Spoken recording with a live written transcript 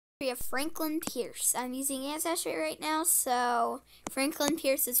We have Franklin Pierce. I'm using Ancestry right now, so Franklin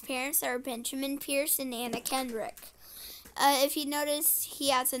Pierce's parents are Benjamin Pierce and Anna Kendrick. If you notice,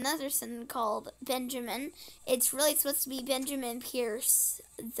 he has another son called Benjamin. It's really supposed to be Benjamin Pierce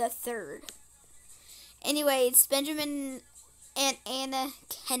the third. Anyway, it's Benjamin and Anna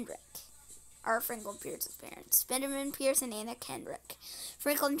Kendrick are Franklin Pierce's parents. Benjamin Pierce and Anna Kendrick.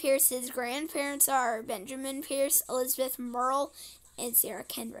 Franklin Pierce's grandparents are Benjamin Pierce, Elizabeth Merle, and Sarah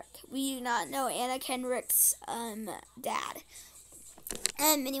Kendrick. We do not know Anna Kendrick's dad.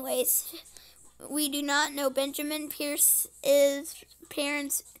 Anyways, we do not know Benjamin Pierce's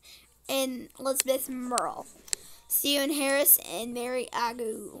parents and Elizabeth Merle. Stephen Harris and Mary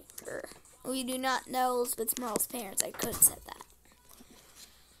Aguirre. We do not know Elizabeth Merle's parents. I could have said that.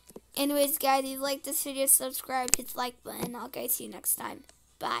 Anyways, guys, if you like this video, subscribe, hit the like button. I'll guys see you next time.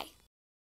 Bye.